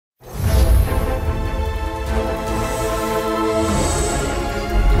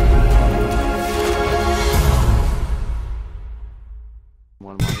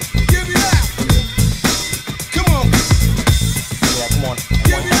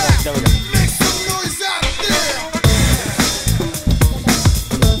There we go. Make some noise out there.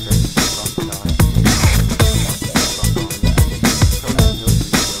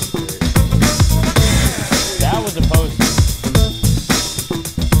 That was a post.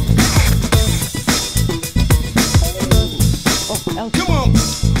 Oh, Come on.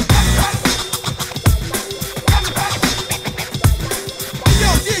 Yo,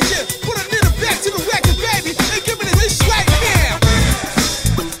 DJ, put a little back to the record, baby, and give me this right now.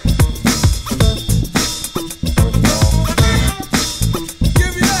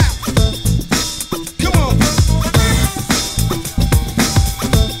 Give it up. Come on.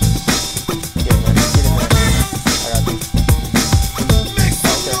 Make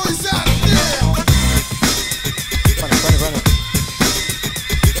some noise out there. Run it.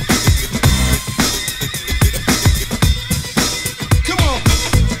 Come on.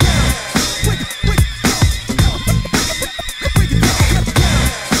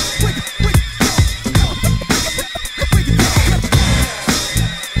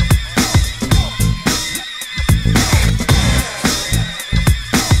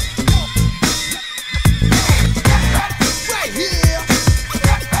 Right here.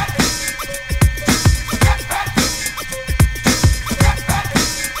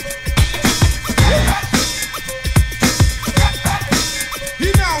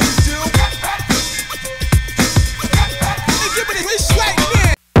 You know what to do. And give me this right now.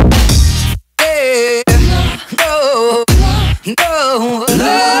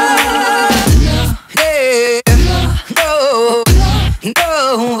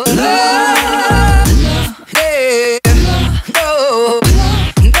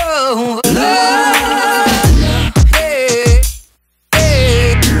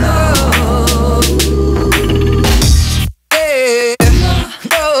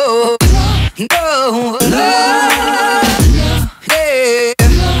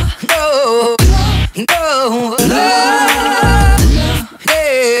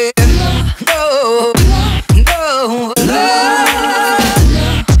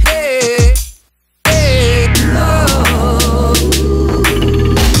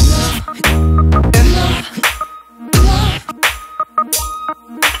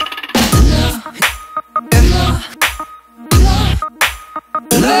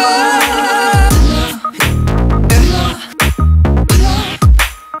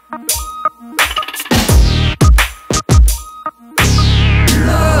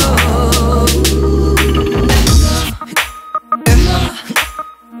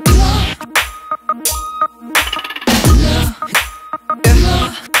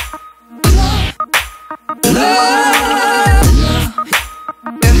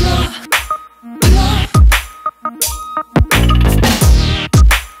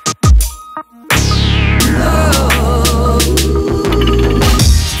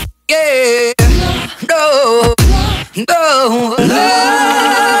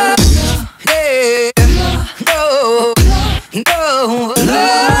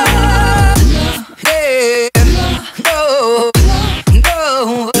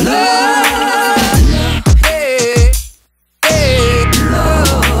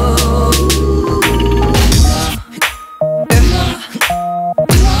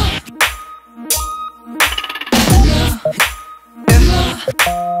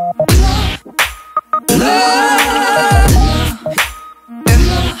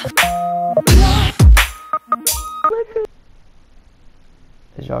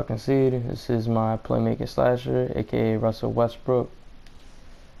 As y'all can see, this is my Playmaking Slasher, aka Russell Westbrook.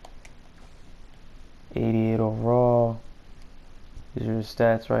 88 overall. These are his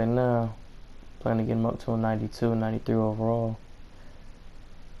stats right now. Plan to get him up to a 92, 93 overall.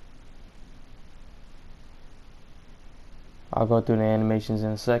 I'll go through the animations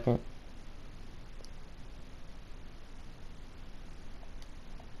in a second.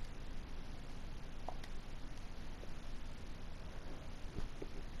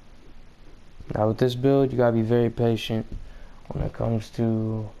 Now with this build, you gotta be very patient when it comes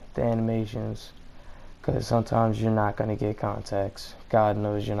to the animations, because sometimes you're not gonna get contacts. God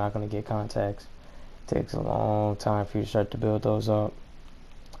knows you're not gonna get contacts. It takes a long time for you to start to build those up.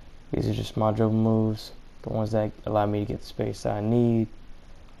 These are just my dribble moves, the ones that allow me to get the space that I need.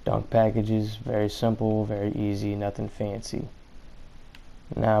 Dunk packages, very simple, very easy, nothing fancy.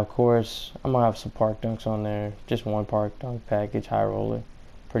 Now of course, I'm gonna have some park dunks on there, just one park dunk package, high roller.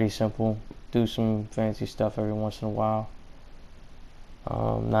 Pretty simple. Do some fancy stuff every once in a while.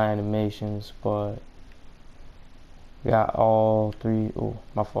 Not animations, but got all three,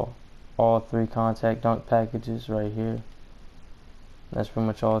 all three contact dunk packages right here. That's pretty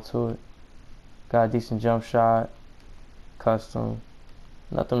much all to it. Got a decent jump shot, custom,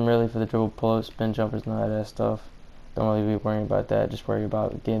 Nothing really for the dribble pull-ups, spin jumpers, none of that stuff. Don't really be worrying about that. Just worry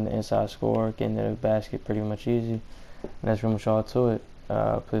about getting the inside score, getting to the basket pretty much easy. And that's pretty much all to it.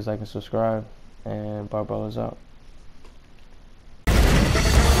 Please like and subscribe. And Bar Butler's out.